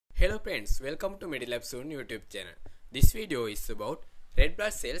Hello friends, welcome to Medilab Soon YouTube channel. This video is about red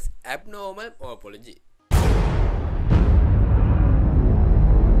blood cells abnormal morphology.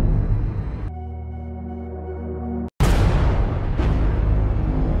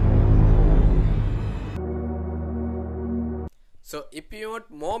 So if you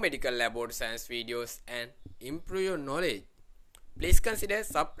want more medical laboratory science videos and improve your knowledge, please consider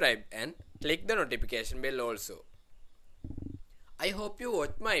subscribe and click the notification bell also. I hope you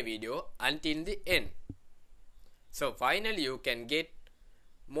watch my video until the end. So finally you can get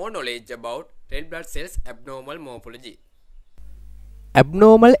more knowledge about red blood cells abnormal morphology.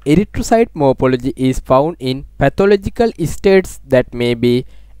 Abnormal erythrocyte morphology is found in pathological states that may be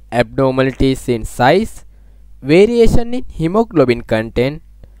abnormalities in size, variation in hemoglobin content,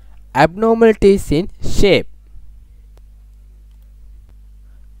 abnormalities in shape.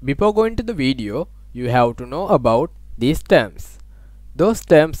 Before going to the video, you have to know about these terms. Those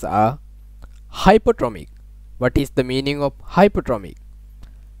terms are hypochromic. What is the meaning of hypochromic?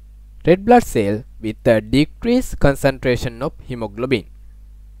 Red blood cell with a decreased concentration of hemoglobin.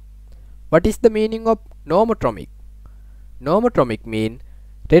 What is the meaning of normochromic? Normochromic means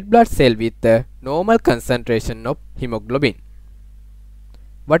red blood cell with a normal concentration of hemoglobin.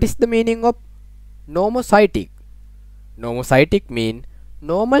 What is the meaning of normocytic? Normocytic means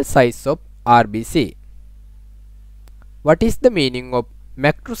normal size of RBC. What is the meaning of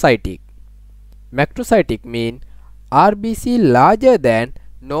macrocytic? Macrocytic means RBC larger than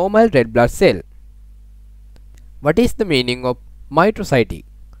normal red blood cell. What is the meaning of microcytic?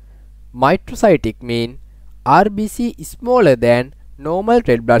 Microcytic means RBC smaller than normal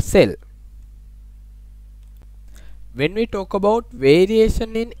red blood cell. When we talk about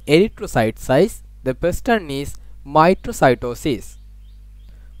variation in erythrocyte size, the first one is microcytosis.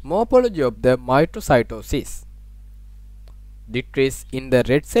 Morphology of the microcytosis. Decrease in the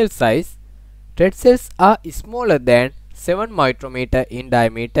red cell size. Red cells are smaller than 7 micrometer in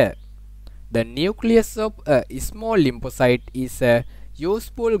diameter. The nucleus of a small lymphocyte is a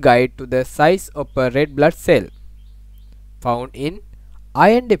useful guide to the size of a red blood cell. Found in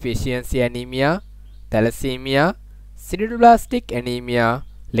iron deficiency anemia, thalassemia, sideroblastic anemia,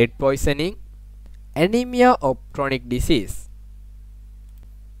 lead poisoning, anemia of chronic disease.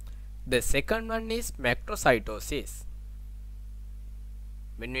 The second one is macrocytosis.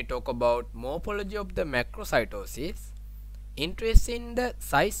 When we talk about morphology of the macrocytosis, interest in the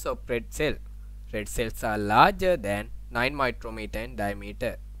size of red cell. Red cells are larger than 9 micrometer in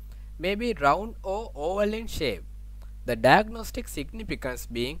diameter, may be round or oval in shape. The diagnostic significance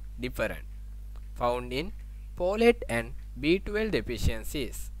being different. Found in folate and B12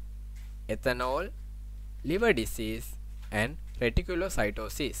 deficiencies, ethanol, liver disease and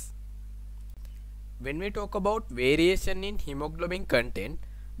reticulocytosis. When we talk about variation in hemoglobin content,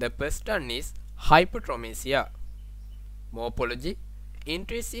 the first one is Hypochromasia. Morphology,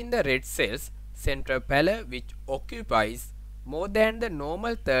 increase in the red cells central pallor which occupies more than the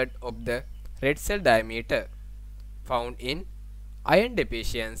normal third of the red cell diameter. Found in iron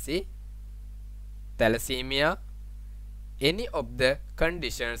deficiency, thalassemia, any of the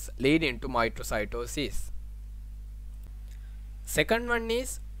conditions leading to microcytosis. Second one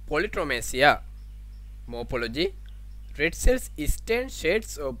is Polychromasia. Morphology, red cells stain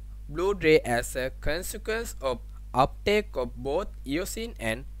shades of blue-gray as a consequence of uptake of both eosine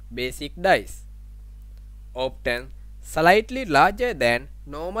and basic dyes. Often slightly larger than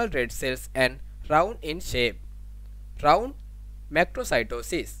normal red cells and round in shape. Round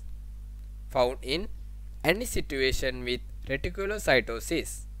macrocytosis. Found in any situation with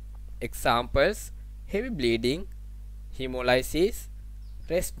reticulocytosis. Examples: heavy bleeding, hemolysis,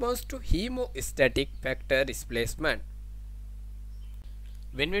 response to hemostatic factor displacement.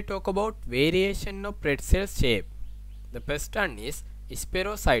 When we talk about variation of red cell shape, the first one is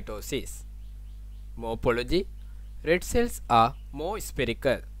Spherocytosis. Morphology, red cells are more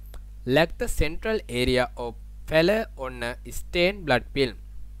spherical, lack the central area of pallor on a stained blood film.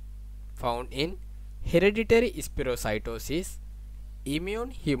 Found in hereditary spherocytosis,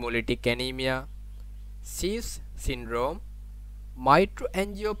 immune hemolytic anemia, Schistocytosis syndrome,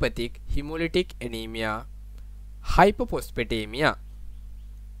 microangiopathic hemolytic anemia, hypophosphatemia.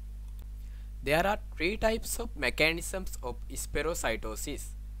 There are three types of mechanisms of spherocytosis.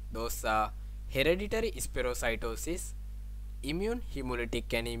 Those are hereditary spherocytosis, immune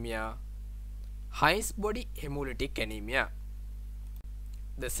hemolytic anemia, Heinz body hemolytic anemia.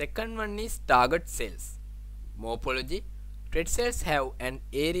 The second one is target cells. Morphology, red cells have an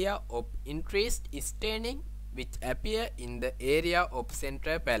area of increased staining which appear in the area of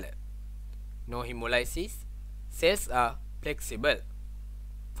central pallor. No hemolysis, cells are flexible.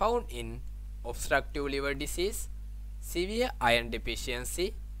 found in obstructive liver disease, severe iron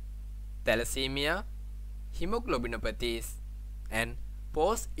deficiency, thalassemia, hemoglobinopathies, and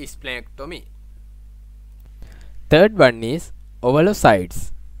post-splenectomy. Third one is Ovalocytes.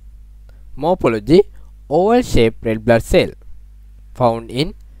 Morphology: oval-shaped red blood cell, found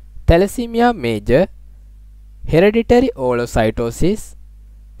in thalassemia major, hereditary ovalocytosis,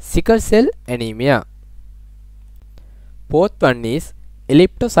 sickle cell anemia. Fourth one is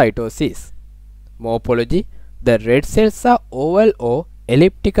Elliptocytosis. Morphology: the red cells are oval or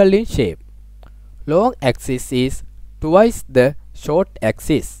elliptical in shape. Long axis is twice the short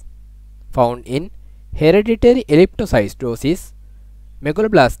axis. Found in hereditary elliptocytosis,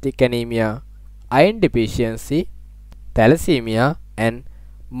 megaloblastic anemia, iron deficiency, thalassemia, and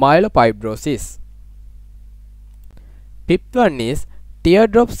myelofibrosis. Fifth one is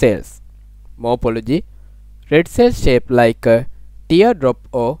teardrop cells. Morphology: red cells shaped like a teardrop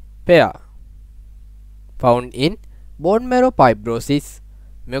or pear. Found in bone marrow fibrosis,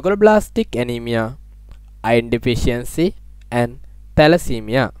 megaloblastic anemia, iron deficiency, and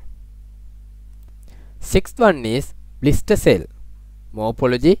thalassemia. Sixth one is blister cell.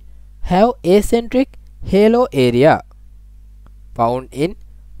 Morphology: have acentric halo area. Found in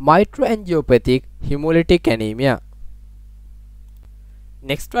microangiopathic hemolytic anemia.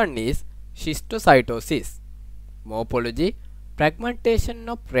 Next one is Schistocytosis. Morphology: fragmentation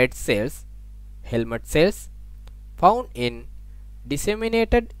of red cells, helmet cells, found in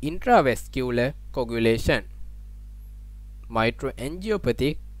disseminated intravascular coagulation,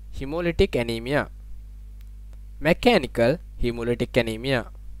 microangiopathic hemolytic anemia, mechanical hemolytic anemia.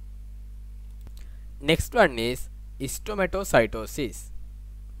 Next one is Stomatocytosis.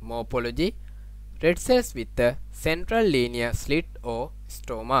 Morphology: red cells with a central linear slit or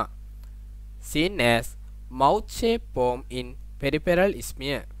stoma, seen as mouth-shaped form in peripheral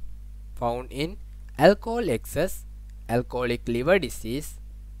smear, found in alcohol excess, alcoholic liver disease,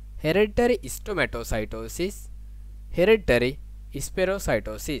 hereditary stomatocytosis, hereditary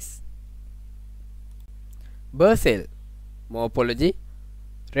Spherocytosis. Burr cell. Morphology: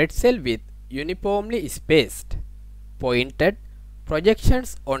 red cell with uniformly spaced, pointed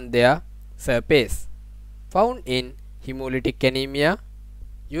projections on their surface, found in hemolytic anemia,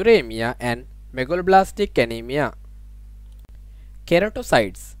 uremia, and megaloblastic anemia.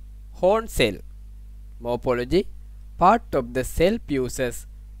 Keratocytes. Horn cell. Morphology: part of the cell fuses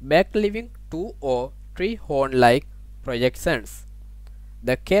back leaving 2 or 3 horn-like projections.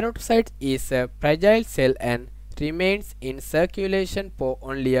 The keratocyte is a fragile cell and remains in circulation for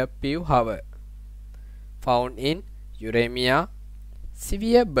only a few hours. Found in uremia,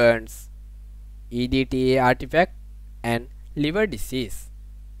 severe burns, EDTA artifact, and liver disease.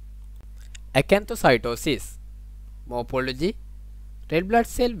 Acanthocytosis. Morphology: red blood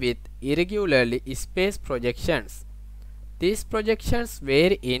cell with irregularly spaced projections. These projections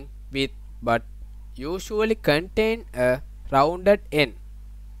vary in width but usually contain a rounded end.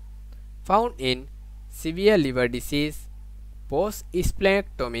 Found in severe liver disease,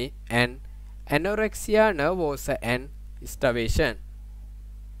 post-splenectomy, and anorexia nervosa and starvation.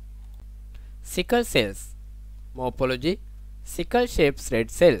 Sickle cells. Morphology: sickle-shaped red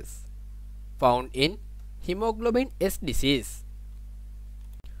cells, found in hemoglobin S disease.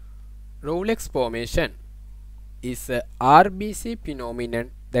 Rouleaux Formation is a RBC phenomenon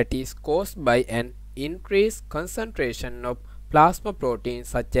that is caused by an increased concentration of plasma proteins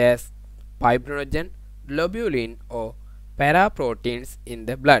such as fibrinogen, globulin, or paraproteins in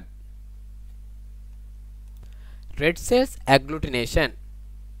the blood. Red cells agglutination.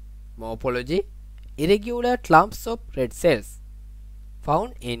 Morphology: irregular clumps of red cells,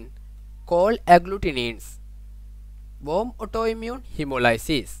 found in cold agglutinins. Warm autoimmune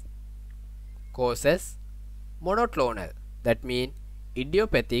hemolysis. Causes: monoclonal, that means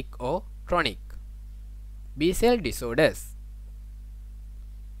idiopathic or chronic. B-cell disorders.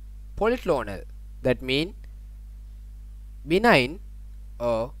 Polyclonal, that means benign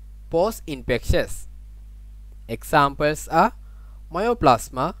or post-infectious. Examples are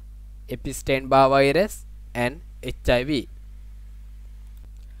myoplasma, Epstein-Barr virus, and HIV.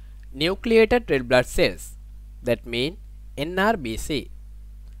 Nucleated red blood cells, that mean NRBC.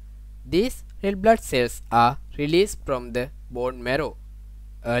 These red blood cells are released from the bone marrow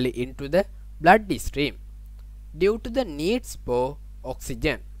early into the blood stream due to the needs for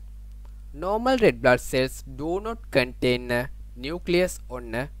oxygen. Normal red blood cells do not contain a nucleus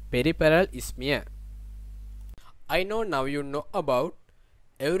on a peripheral smear. I know now you know about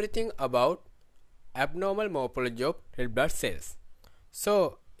everything about abnormal morphology of red blood cells.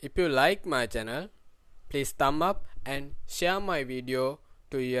 So if you like my channel, please thumb up and share my video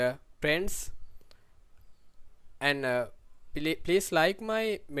to your friends, and please like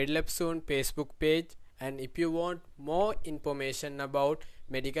my Middle Up Soon Facebook page. And if you want more information about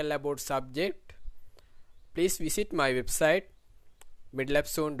medical lab subject, please visit my website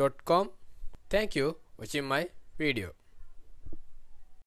middleupsoon.com. Thank you for watching my video.